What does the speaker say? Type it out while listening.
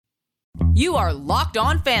You are Locked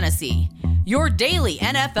On Fantasy, your daily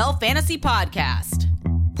NFL fantasy podcast.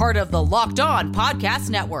 Part of the Locked On Podcast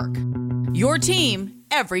Network, your team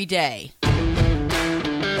every day.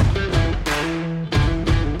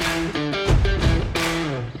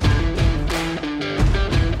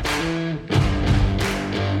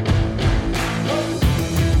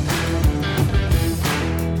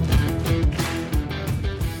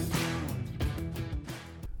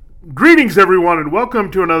 Greetings, everyone, and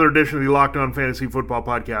welcome to another edition of the Locked On Fantasy Football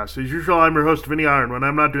Podcast. As usual, I'm your host, Vinnie Iyer. When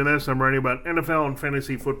I'm not doing this, I'm writing about NFL and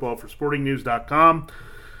fantasy football for SportingNews.com.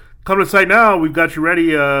 Come to the site now. We've got you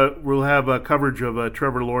ready. We'll have coverage of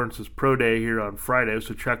Trevor Lawrence's Pro Day here on Friday,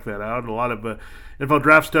 so check that out. And a lot of NFL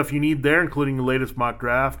draft stuff you need there, including the latest mock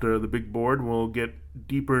draft, the big board. We'll get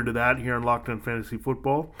deeper into that here on Locked On Fantasy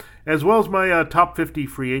Football, as well as my top 50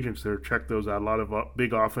 free agents there. Check those out. A lot of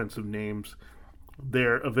big offensive names.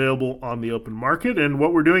 They're available on the open market. And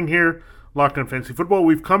what we're doing here, Locked On Fantasy Football,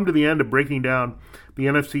 we've come to the end of breaking down the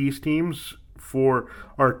NFC East teams for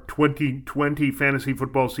our 2020 fantasy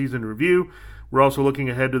football season review. We're also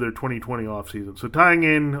looking ahead to their 2020 offseason. So tying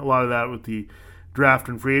in a lot of that with the draft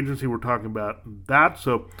and free agency, we're talking about that.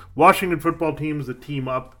 So Washington football teams that team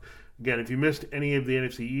up. Again, if you missed any of the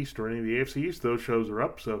NFC East or any of the AFC East, those shows are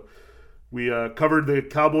up. So we covered the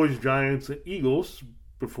Cowboys, Giants, and Eagles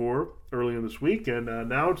before early in this week, and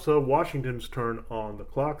now it's Washington's turn on the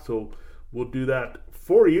clock, so we'll do that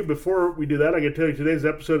for you. Before we do that, I can tell you today's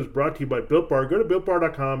episode is brought to you by Built Bar. Go to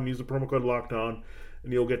BuiltBar.com and use the promo code LOCKEDON,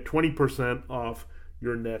 and you'll get 20% off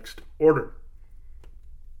your next order.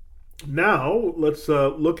 Now, let's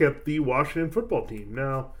look at the Washington football team.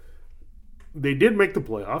 Now, they did make the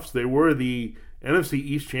playoffs. They were the NFC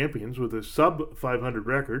East champions with a sub-500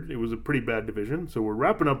 record. It was a pretty bad division, so we're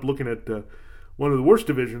wrapping up looking at one of the worst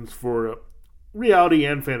divisions for reality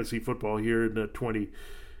and fantasy football here in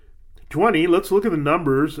 2020. Let's look at the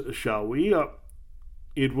numbers, shall we?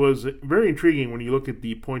 It was very intriguing when you look at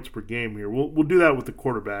the points per game here. We'll do that with the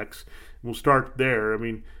quarterbacks. We'll start there. I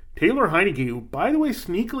mean, Taylor Heinicke, who, by the way,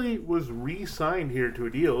 sneakily was re-signed here to a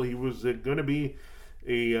deal. He was going to be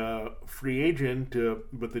a free agent,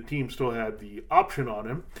 but the team still had the option on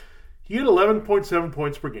him. He had 11.7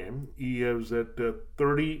 points per game. He was at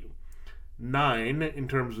 39 in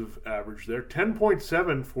terms of average there.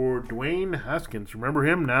 10.7 for Dwayne Haskins. Remember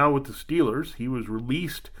him now with the Steelers. He was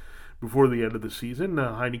released before the end of the season.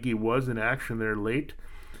 Heinicke was in action there late.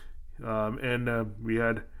 And we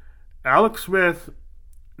had Alex Smith,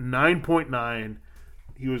 9.9.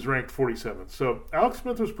 He was ranked 47th. So Alex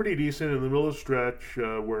Smith was pretty decent in the middle of the stretch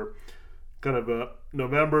where kind of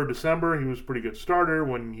November, December, he was a pretty good starter.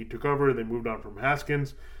 When he took over, they moved on from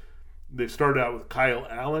Haskins. They started out with Kyle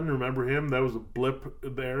Allen. Remember him? That was a blip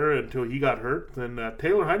there until he got hurt. Then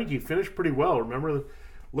Taylor Heinicke finished pretty well. Remember,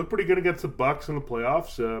 looked pretty good against the Bucs in the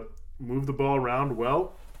playoffs. Moved the ball around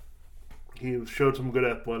well. He showed some good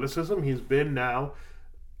athleticism. He's been now,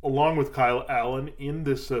 along with Kyle Allen, in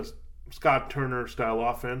this Scott Turner style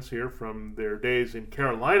offense here from their days in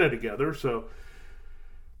Carolina together. So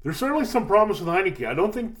there's certainly some problems with Heinicke. I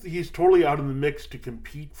don't think he's totally out of the mix to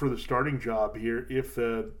compete for the starting job here if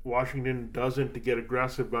Washington doesn't get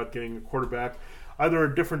aggressive about getting a quarterback, either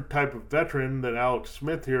a different type of veteran than Alex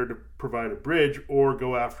Smith here to provide a bridge, or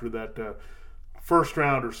go after that first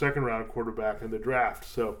round or second round quarterback in the draft.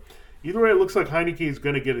 So either way, it looks like Heinicke is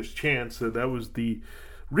going to get his chance. That was the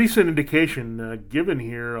recent indication given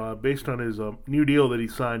here based on his new deal that he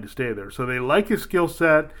signed to stay there. So they like his skill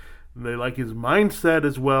set. They like his mindset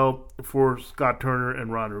as well for Scott Turner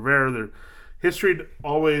and Ron Rivera. Their history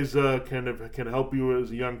always can help you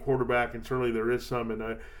as a young quarterback, and certainly there is some.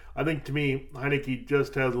 And I think, to me, Heinicke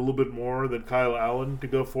just has a little bit more than Kyle Allen to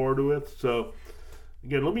go forward with. So,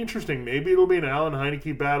 again, it'll be interesting. Maybe it'll be an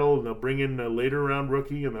Allen-Heinicke battle, and they'll bring in a later-round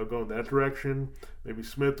rookie, and they'll go in that direction. Maybe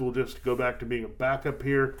Smith will just go back to being a backup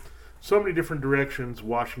here. So many different directions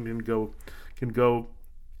Washington can go.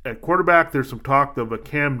 At quarterback, there's some talk of a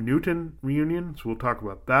Cam Newton reunion, so we'll talk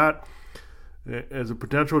about that. As a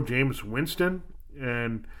potential, Jameis Winston.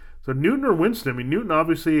 And so Newton or Winston, I mean, Newton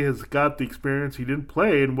obviously has got the experience. He didn't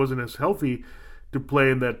play and wasn't as healthy to play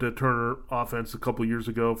in that Turner offense a couple years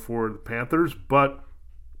ago for the Panthers, but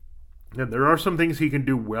there are some things he can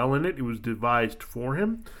do well in it. It was devised for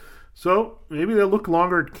him. So maybe they'll look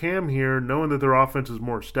longer at Cam here, knowing that their offense is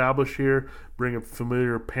more established here, bring a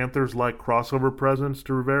familiar Panthers-like crossover presence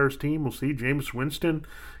to Rivera's team. We'll see. Jameis Winston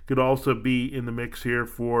could also be in the mix here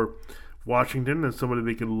for Washington as somebody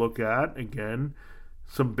they can look at. Again,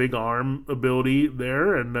 some big arm ability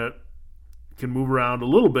there, and can move around a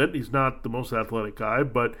little bit. He's not the most athletic guy,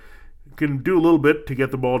 but can do a little bit to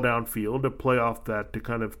get the ball downfield, to play off that to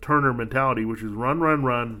kind of Turner mentality, which is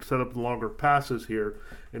run, set up the longer passes here,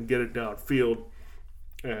 and get it downfield.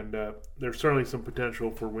 And there's certainly some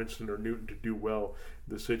potential for Winston or Newton to do well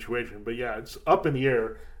in this situation. But yeah, it's up in the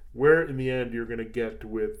air where in the end you're going to get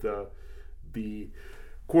with the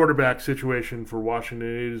quarterback situation for Washington.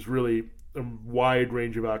 It is really a wide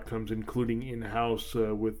range of outcomes, including in-house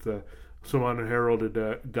with some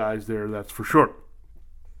unheralded guys there, that's for sure.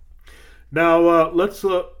 Now, let's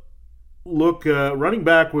look. Running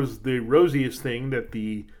back was the rosiest thing that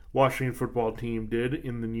the Washington football team did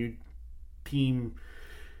in the new team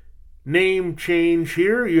name change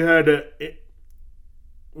here. You had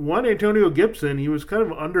one Antonio Gibson. He was kind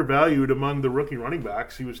of undervalued among the rookie running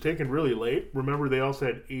backs. He was taken really late. Remember, they also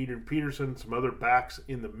had Adrian Peterson, some other backs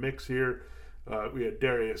in the mix here. We had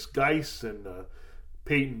Darius Geis and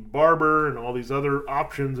Peyton Barber and all these other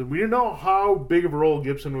options, and we didn't know how big of a role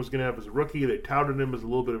Gibson was going to have as a rookie. They touted him as a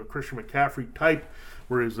little bit of a Christian McCaffrey type,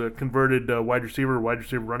 where he's a converted wide receiver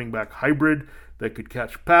running back hybrid that could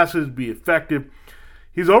catch passes, be effective.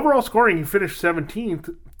 His overall scoring, he finished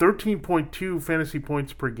 17th, 13.2 fantasy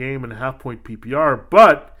points per game and a half-point PPR,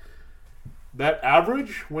 but that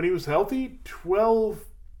average, when he was healthy, 12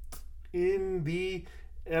 in the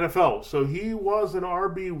NFL. So he was an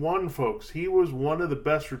RB1, folks. He was one of the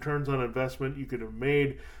best returns on investment you could have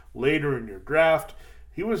made later in your draft.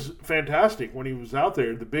 He was fantastic when he was out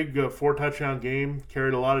there. The big 4-touchdown game,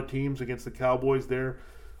 carried a lot of teams against the Cowboys there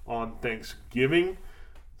on Thanksgiving.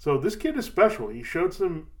 So this kid is special. He showed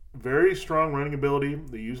some very strong running ability.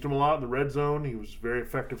 They used him a lot in the red zone. He was very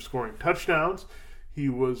effective scoring touchdowns. He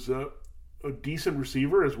was a decent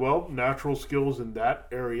receiver as well, natural skills in that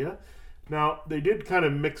area. Now, they did kind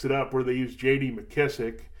of mix it up where they used J.D.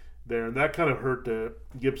 McKissick there, and that kind of hurt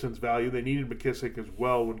Gibson's value. They needed McKissick as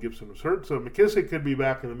well when Gibson was hurt. So McKissick could be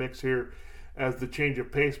back in the mix here as the change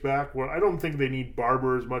of pace back. Well, I don't think they need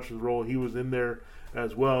Barber as much as the role. He was in there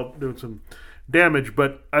as well, doing some damage.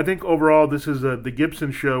 But I think overall this is the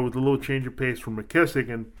Gibson show with a little change of pace from McKissick.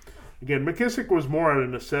 And again, McKissick was more out of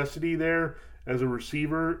necessity there as a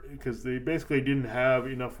receiver because they basically didn't have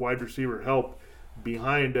enough wide receiver help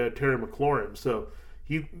behind Terry McLaurin. So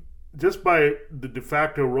he, just by the de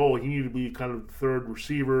facto role, he needed to be kind of the third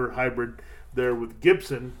receiver hybrid there with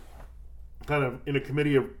Gibson, kind of in a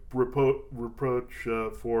committee of reproach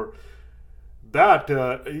for that.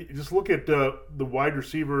 Just look at the wide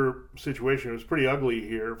receiver situation. It was pretty ugly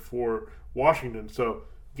here for Washington. So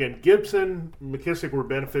again, Gibson, McKissick were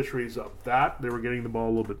beneficiaries of that. They were getting the ball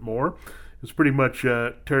a little bit more. It was pretty much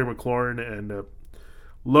Terry McLaurin and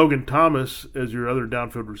Logan Thomas as your other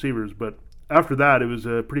downfield receivers, but after that, it was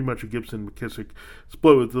pretty much a Gibson-McKissick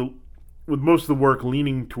split with most of the work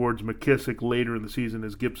leaning towards McKissick later in the season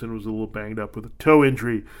as Gibson was a little banged up with a toe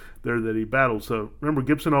injury there that he battled. So remember,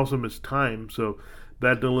 Gibson also missed time, so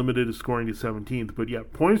that limited his scoring to 17th. But yeah,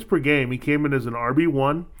 points per game, he came in as an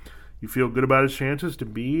RB1. You feel good about his chances to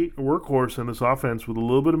be a workhorse in this offense with a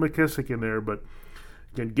little bit of McKissick in there, but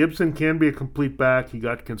again, Gibson can be a complete back. He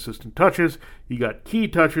got consistent touches. He got key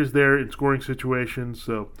touches there in scoring situations.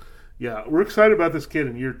 So, yeah, we're excited about this kid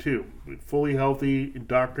in year two. Fully healthy,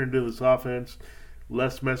 indoctrinated into this offense,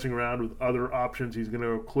 less messing around with other options. He's going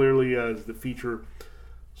to go clearly as the feature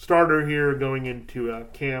starter here going into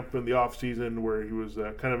camp in the offseason where he was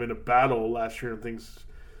kind of in a battle last year and things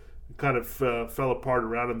kind of fell apart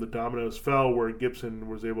around him. The dominoes fell where Gibson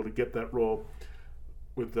was able to get that role.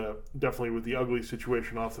 With definitely with the ugly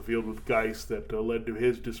situation off the field with Geis that led to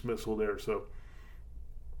his dismissal there. So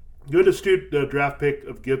good astute draft pick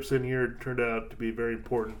of Gibson here. It turned out to be very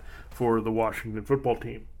important for the Washington football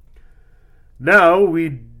team. Now we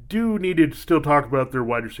do need to still talk about their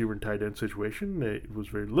wide receiver and tight end situation. It was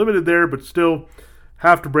very limited there, but still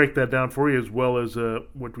have to break that down for you as well as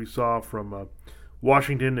what we saw from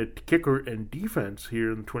Washington at kicker and defense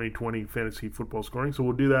here in the 2020 fantasy football scoring. So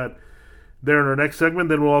we'll do that there in our next segment.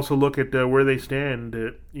 Then we'll also look at where they stand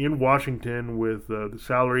in Washington with the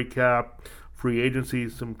salary cap, free agency,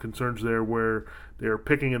 some concerns there where they're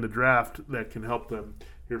picking in the draft that can help them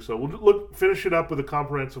here. So we'll finish it up with a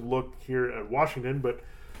comprehensive look here at Washington. But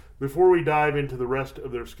before we dive into the rest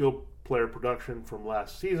of their skill player production from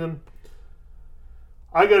last season,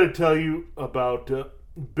 I got to tell you about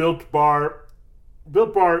Built Bar.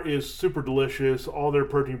 Built Bar is super delicious. All their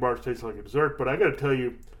protein bars taste like a dessert, but I got to tell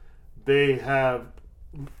you, they have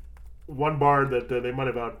one bar that they might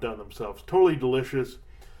have outdone themselves. Totally delicious.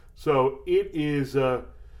 So it is a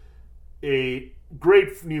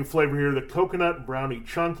great new flavor here, the coconut brownie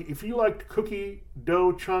chunk. If you liked cookie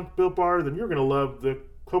dough chunk Built Bar, then you're going to love the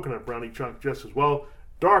coconut brownie chunk just as well.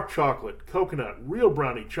 dark chocolate, coconut, real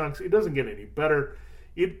brownie chunks. It doesn't get any better.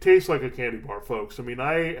 It tastes like a candy bar, folks. I mean,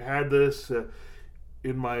 I had this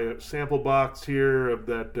in my sample box here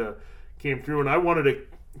that came through, and I wanted to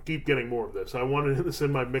keep getting more of this. I wanted this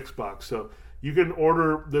in my mix box. So you can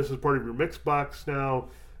order this as part of your mix box now.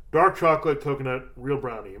 Dark chocolate, coconut, real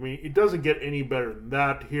brownie. I mean, it doesn't get any better than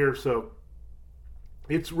that here. So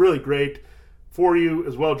it's really great for you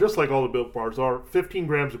as well, just like all the Built Bars are. 15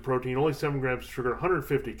 grams of protein, only 7 grams of sugar,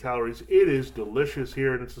 150 calories. It is delicious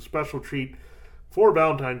here, and it's a special treat for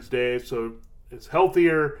Valentine's Day. So it's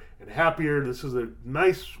healthier and happier. This is a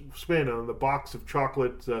nice spin on the box of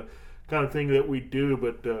chocolate kind of thing that we do.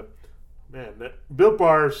 But man, Built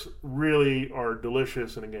Bars really are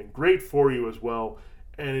delicious, and again, great for you as well.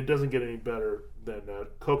 And it doesn't get any better than a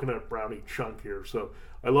coconut brownie chunk here. So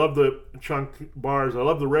I love the chunk bars. I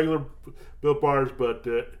love the regular Built Bars, but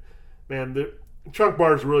man, the chunk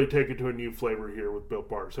bars really take it to a new flavor here with Built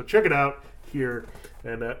Bars. So check it out here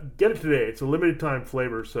and get it today. It's a limited time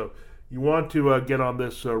flavor, so you want to get on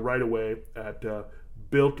this right away at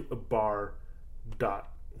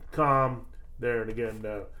builtbar.com. There, and again,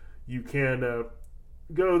 you can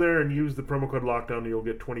go there and use the promo code LOCKDOWN, and you'll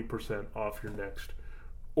get 20% off your next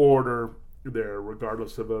order there,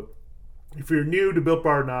 regardless of if you're new to Built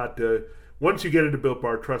Bar or not. Once you get into Built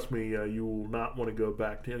Bar, trust me, you will not want to go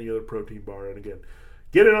back to any other protein bar. And again,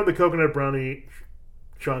 get it on the coconut brownie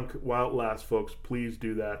chunk while it lasts, folks. Please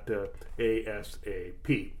do that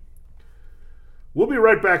ASAP. We'll be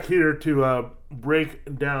right back here to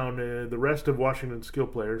break down the rest of Washington's skill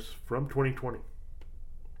players from 2020.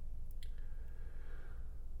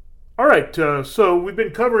 All right, so we've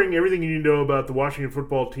been covering everything you need to know about the Washington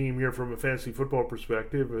football team here from a fantasy football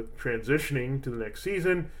perspective, transitioning to the next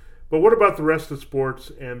season. But what about the rest of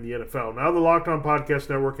sports and the NFL? Now the Locked On Podcast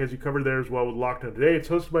Network has you covered there as well with Locked On Today. It's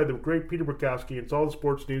hosted by the great Peter Bukowski. It's all the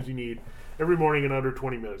sports news you need every morning in under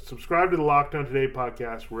 20 minutes. Subscribe to the Locked On Today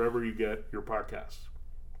podcast wherever you get your podcasts.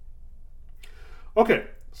 Okay,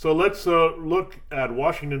 so let's look at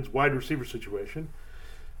Washington's wide receiver situation.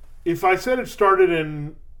 If I said it started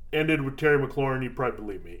and ended with Terry McLaurin, you'd probably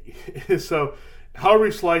believe me. So however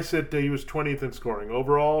you slice it, he was 20th in scoring.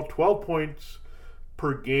 Overall, 12 points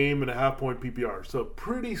per game and a half-point PPR. So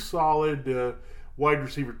pretty solid wide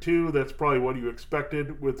receiver 2. That's probably what you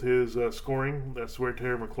expected with his scoring. That's where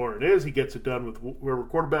Terry McLaurin is. He gets it done with whoever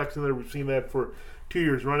quarterback's in there. We've seen that for 2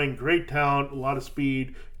 years running. Great talent, a lot of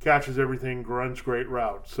speed, catches everything, runs great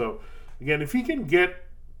routes. So again, if he can get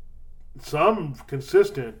some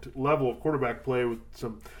consistent level of quarterback play with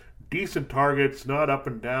some decent targets, not up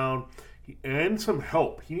and down, and some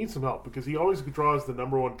help. He needs some help because he always draws the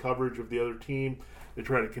number one coverage of the other team. They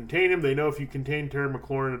try to contain him. They know if you contain Terry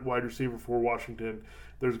McLaurin at wide receiver for Washington,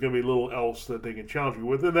 there's going to be little else that they can challenge you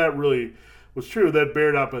with. And that really was true. That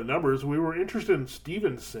bared out by the numbers. We were interested in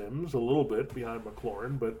Steven Sims a little bit behind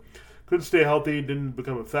McLaurin, but couldn't stay healthy, didn't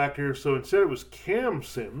become a factor. So instead it was Cam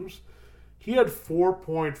Sims. He had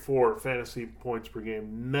 4.4 fantasy points per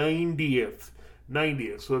game, 90th.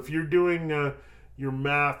 So if you're doing your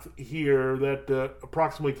math here, that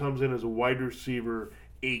approximately comes in as a wide receiver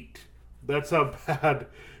 8. That's how bad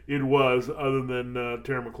it was, other than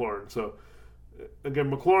Terry McLaurin. So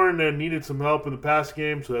again, McLaurin needed some help in the pass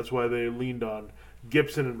game, so that's why they leaned on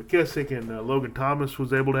Gibson and McKissick, and Logan Thomas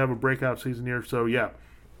was able to have a breakout season here. So yeah,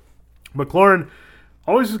 McLaurin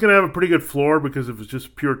always is going to have a pretty good floor because of his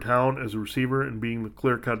just pure talent as a receiver and being the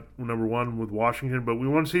clear-cut number one with Washington. But we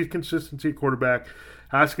want to see consistency at quarterback.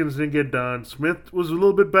 Haskins didn't get done. Smith was a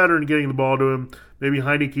little bit better in getting the ball to him. Maybe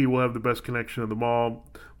Heineke will have the best connection of them all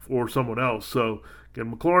or someone else. So,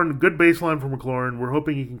 again, McLaurin, good baseline for McLaurin. We're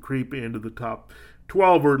hoping he can creep into the top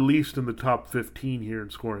 12 or at least in the top 15 here in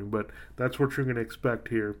scoring. But that's what you're going to expect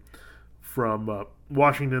here from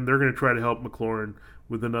Washington. They're going to try to help McLaurin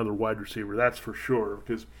with another wide receiver, that's for sure,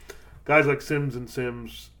 because guys like Sims and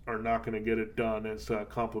Sims are not going to get it done as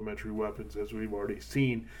complementary weapons, as we've already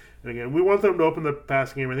seen. And again, we want them to open the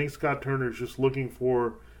passing game. I think Scott Turner is just looking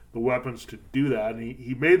for the weapons to do that, and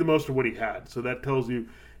he made the most of what he had. So that tells you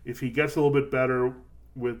if he gets a little bit better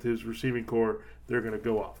with his receiving core, they're going to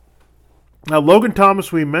go off. Now, Logan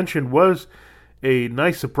Thomas, we mentioned, was a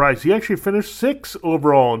nice surprise. He actually finished 6th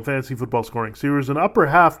overall in fantasy football scoring. So he was an upper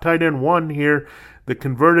half tight end 1 here. The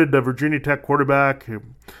converted Virginia Tech quarterback, who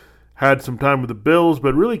had some time with the Bills,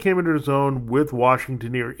 but really came into his own with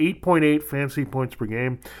Washington here. 8.8 fantasy points per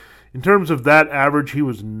game. In terms of that average, he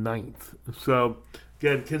was 9th. So,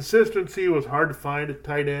 again, consistency was hard to find at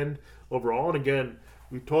tight end overall. And again,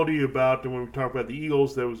 we told you about, when we talked about the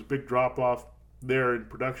Eagles, there was a big drop-off there in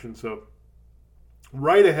production. So,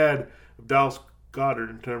 right ahead of Dallas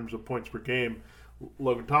Goedert in terms of points per game.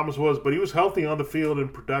 Logan Thomas was, but he was healthy on the field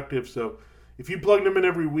and productive. So if you plugged him in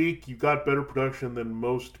every week, you got better production than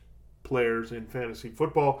most players in fantasy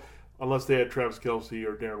football, unless they had Travis Kelce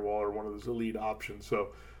or Darren Waller, one of those elite options. So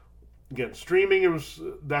again, streaming, it was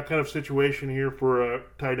that kind of situation here for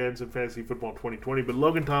tight ends in fantasy football in 2020. But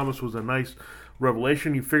Logan Thomas was a nice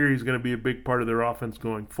revelation. You figure he's going to be a big part of their offense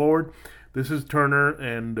going forward. This is Turner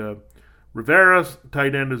and Rivera's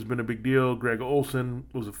tight end has been a big deal. Greg Olsen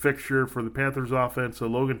was a fixture for the Panthers offense. So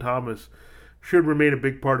Logan Thomas should remain a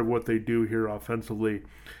big part of what they do here offensively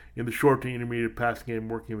in the short to intermediate passing game,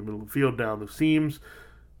 working in the middle of the field, down the seams.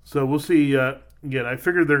 So we'll see. Again, I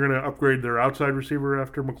figured they're going to upgrade their outside receiver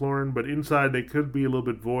after McLaurin, but inside they could be a little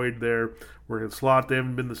bit void there. We're in slot. They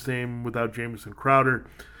haven't been the same without Jamison Crowder.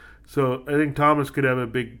 So I think Thomas could have a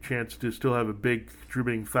big chance to still have a big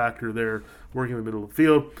contributing factor there, working in the middle of the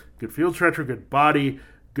field. Good field stretcher, good body,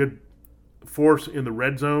 good force in the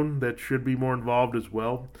red zone that should be more involved as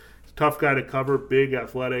well. He's a tough guy to cover, big,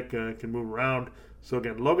 athletic, can move around. So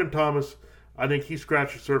again, Logan Thomas, I think he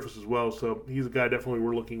scratched the surface as well. So he's a guy definitely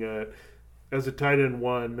we're looking at as a tight end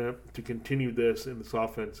one to continue this in this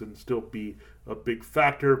offense and still be a big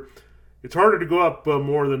factor. It's harder to go up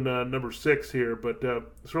more than number 6 here, but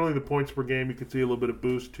certainly the points per game, you can see a little bit of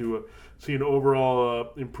boost to see an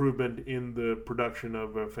overall improvement in the production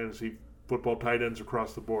of fantasy football tight ends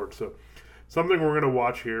across the board. So something we're going to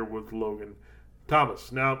watch here with Logan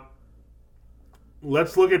Thomas. Now,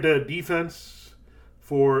 let's look at the defense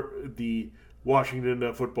for the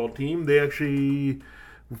Washington football team. They actually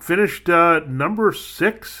finished number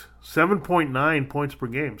 6, 7.9 points per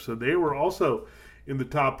game. So they were also in the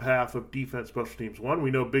top half of defense special teams. One,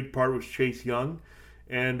 we know a big part was Chase Young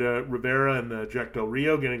and Rivera and Jack Del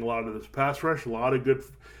Rio getting a lot of this pass rush, a lot of good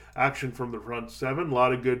action from the front 7, a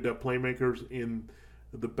lot of good playmakers in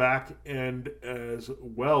the back end as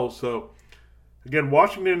well. So again,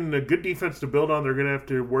 Washington, a good defense to build on. They're going to have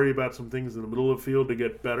to worry about some things in the middle of the field to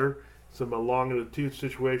get better. Some long in the tooth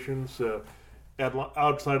situations, at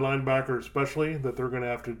outside linebacker especially, that they're going to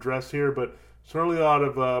have to address here. But certainly a lot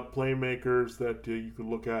of playmakers that you could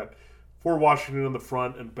look at for Washington on the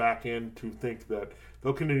front and back end to think that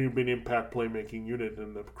they'll continue to be an impact playmaking unit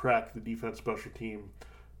and crack the defense special team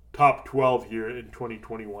top 12 here in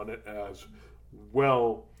 2021 as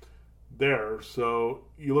well there. So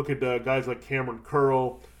you look at guys like Cameron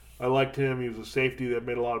Curl. I liked him. He was a safety that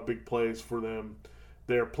made a lot of big plays for them.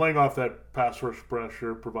 They're playing off that pass rush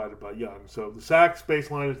pressure provided by Young. So the sacks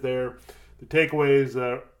baseline is there. The takeaways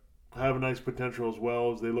have a nice potential as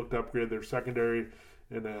well as they look to upgrade their secondary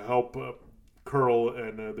and help Curl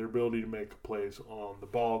and their ability to make plays on the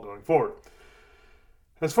ball going forward.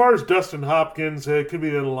 As far as Dustin Hopkins, it could be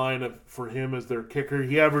the line for him as their kicker.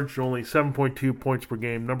 He averaged only 7.2 points per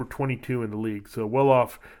game, number 22 in the league. So well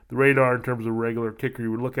off the radar in terms of regular kicker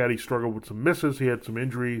you would look at. He struggled with some misses. He had some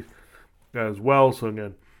injuries as well. So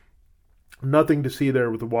again, nothing to see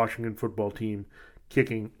there with the Washington football team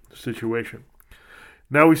kicking situation.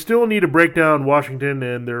 Now, we still need to break down Washington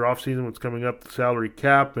and their offseason, what's coming up, the salary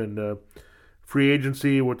cap and free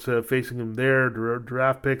agency, what's facing them there,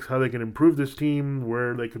 draft picks, how they can improve this team,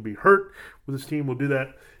 where they could be hurt with this team. We'll do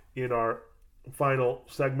that in our final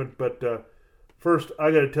segment. But first,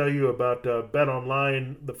 I got to tell you about Bet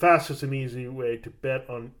Online, the fastest and easy way to bet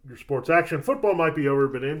on your sports action. Football might be over,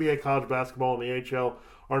 but NBA, college basketball, and the NHL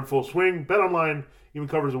are in full swing. Bet Online even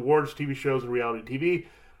covers awards, TV shows, and reality TV.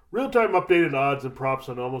 Real-time updated odds and props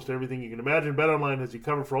on almost everything you can imagine. BetOnline has you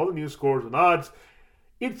covered for all the news, scores, and odds.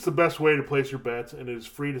 It's the best way to place your bets, and it is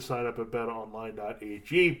free to sign up at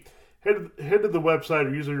betonline.ag. Head to the website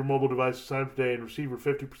or use your mobile device to sign up today and receive your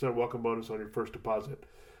 50% welcome bonus on your first deposit.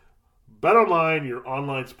 BetOnline, your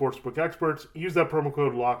online sportsbook experts. Use that promo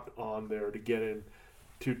code LOCKEDON there to get in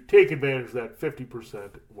to take advantage of that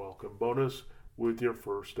 50% welcome bonus with your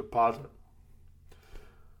first deposit.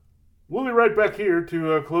 We'll be right back here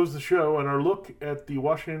to close the show on our look at the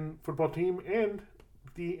Washington football team and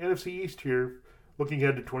the NFC East here, looking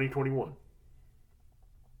ahead to 2021.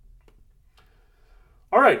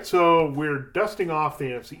 All right, so we're dusting off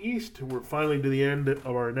the NFC East. We're finally to the end of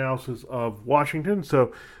our analysis of Washington.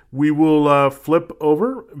 So we will flip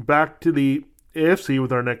over back to the AFC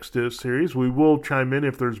with our next series. We will chime in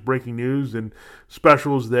if there's breaking news and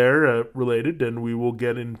specials there related, and we will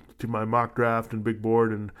get into my mock draft and big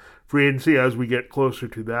board and free agency as we get closer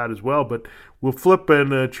to that as well. But we'll flip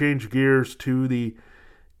and change gears to the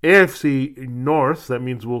AFC North. That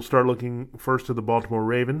means we'll start looking first at the Baltimore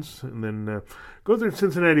Ravens and then go through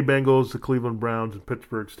Cincinnati Bengals, the Cleveland Browns, and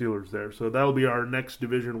Pittsburgh Steelers there. So that'll be our next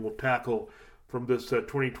division we'll tackle from this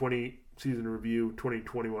 2020 season review,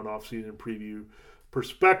 2021 offseason preview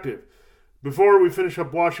perspective. Before we finish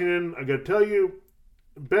up Washington, I got to tell you,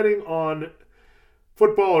 betting on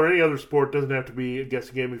football or any other sport doesn't have to be a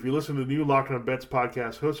guessing game. If you listen to the new Locked On Bets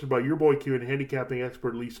podcast hosted by your boy Q and handicapping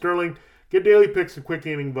expert Lee Sterling, get daily picks and quick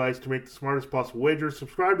inning advice to make the smartest possible wagers.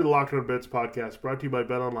 Subscribe to the Locked On Bets podcast brought to you by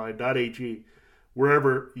betonline.ag,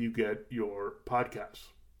 wherever you get your podcasts.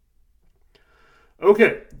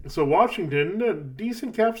 Okay, so Washington, a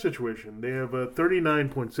decent cap situation. They have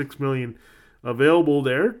 $39.6 million available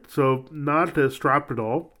there, so not strapped at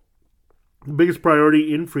all. The biggest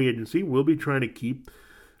priority in free agency will be trying to keep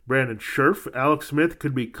Brandon Scherff. Alex Smith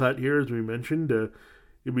could be cut here, as we mentioned.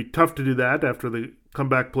 It'd be tough to do that after the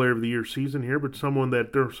comeback player of the year season here, but someone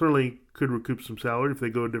that certainly could recoup some salary if they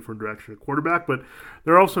go a different direction at quarterback. But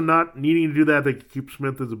they're also not needing to do that. They could keep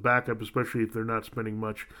Smith as a backup, especially if they're not spending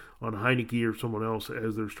much on Heineke or someone else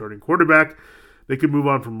as their starting quarterback. They could move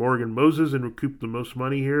on from Morgan Moses and recoup the most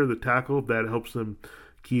money here, the tackle, if that helps them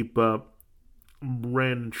keep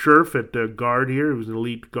Brandon Scherff at guard here. He was an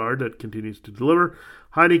elite guard that continues to deliver.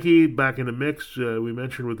 Heineke back in the mix, we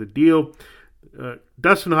mentioned with the deal.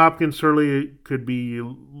 Dustin Hopkins certainly could be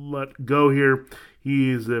let go here.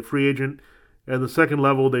 He is a free agent. At the second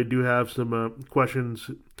level, they do have some questions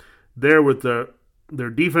there with their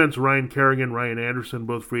defense. Ryan Kerrigan, Ryan Anderson,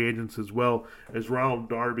 both free agents, as well as Ronald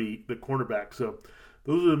Darby, the cornerback. So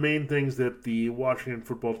those are the main things that the Washington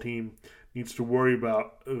football team needs to worry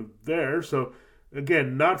about there. So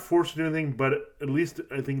again, not forced to do anything, but at least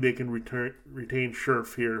I think they can retain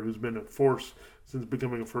Scherff here, who's been a force since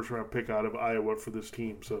becoming a first-round pick out of Iowa for this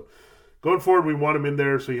team. So going forward, we want him in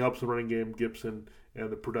there so he helps the running game, Gibson, and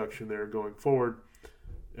the production there going forward.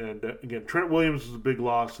 And again, Trent Williams is a big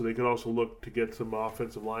loss, so they could also look to get some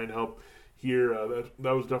offensive line help here.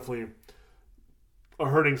 That was definitely a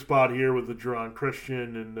hurting spot here with the Jerron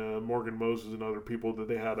Christian and Morgan Moses and other people that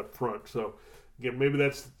they had up front. So again, maybe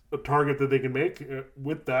that's a target that they can make.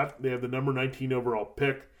 With that, they have the number 19 overall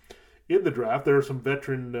pick in the draft. There are some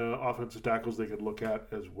veteran offensive tackles they could look at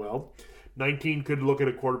as well. 19 could look at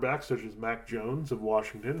a quarterback such as Mac Jones of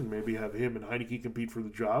Washington and maybe have him and Heineke compete for the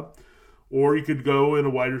job. Or you could go in a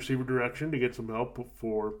wide receiver direction to get some help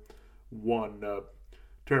for one.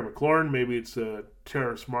 Terry McLaurin, maybe it's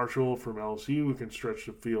Terrace Marshall from LSU who can stretch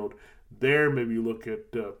the field there. Maybe you look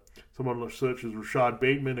at someone such as Rashad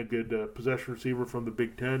Bateman, a good possession receiver from the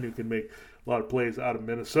Big Ten who can make a lot of plays out of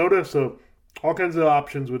Minnesota. So all kinds of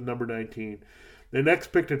options with number 19. The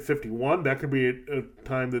next picked at 51, that could be a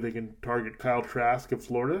time that they can target Kyle Trask of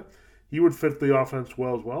Florida. He would fit the offense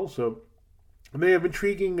well as well. So they have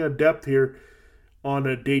intriguing depth here on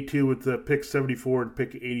day 2 with pick 74 and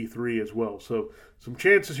pick 83 as well. So some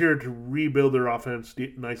chances here to rebuild their offense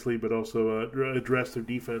nicely, but also address their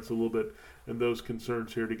defense a little bit and those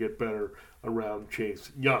concerns here to get better around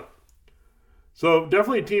Chase Young. So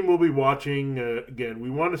definitely a team we'll be watching. Again, we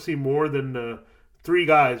want to see more than 3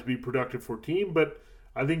 guys be productive for a team, but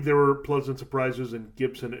I think there were pleasant surprises in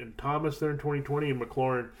Gibson and Thomas there in 2020, and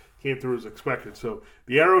McLaurin came through as expected. So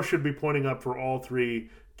the arrow should be pointing up for all 3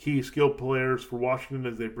 key skill players for Washington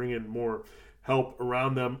as they bring in more help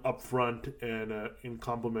around them up front and in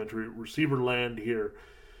complementary receiver land here.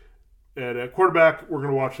 At quarterback, we're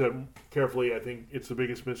going to watch that carefully. I think it's the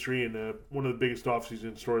biggest mystery and one of the biggest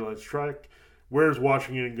offseason storylines to track. Where's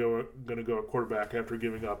Washington going to go at quarterback after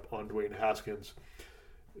giving up on Dwayne Haskins?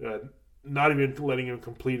 Not even letting him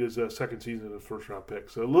complete his second season as a first-round pick.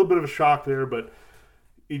 So a little bit of a shock there, but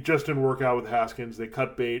it just didn't work out with Haskins. They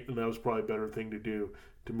cut bait, and that was probably a better thing to do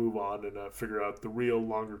to move on and figure out the real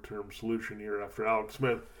longer-term solution here after Alex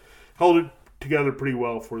Smith held it together pretty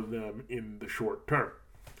well for them in the short term.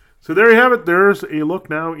 So there you have it. There's a look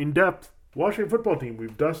now in depth. Washington football team.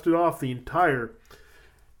 We've dusted off the entire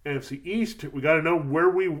NFC East. We got to know where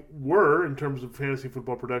we were in terms of fantasy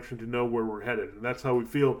football production to know where we're headed. And that's how we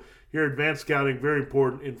feel here at Advanced Scouting. Very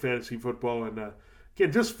important in fantasy football. And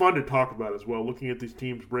again, just fun to talk about as well. Looking at these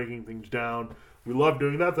teams, breaking things down. We love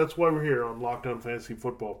doing that. That's why we're here on Locked On Fantasy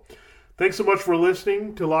Football. Thanks so much for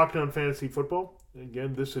listening to Locked On Fantasy Football.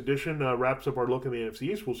 Again, this edition wraps up our look at the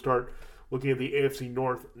NFC East. We'll start looking at the AFC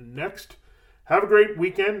North next. Have a great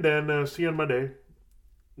weekend and see you on Monday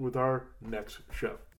with our next show.